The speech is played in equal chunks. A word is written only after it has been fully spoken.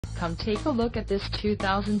Come take a look at this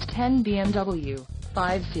 2010 BMW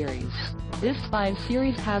 5 Series. This 5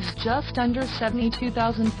 Series has just under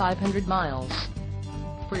 72,500 miles.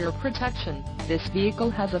 For your protection, this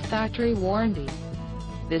vehicle has a factory warranty.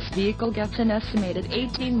 This vehicle gets an estimated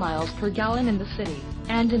 18 miles per gallon in the city,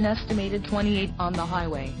 and an estimated 28 on the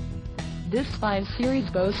highway. This 5 Series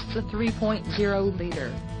boasts a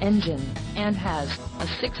 3.0-liter engine, and has a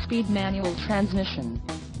 6-speed manual transmission.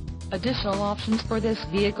 Additional options for this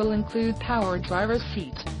vehicle include power driver's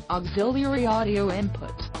seat, auxiliary audio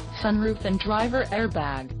input, sunroof and driver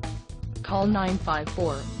airbag. Call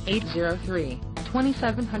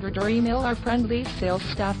 954-803-2700 or email our friendly sales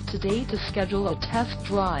staff today to schedule a test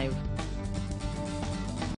drive.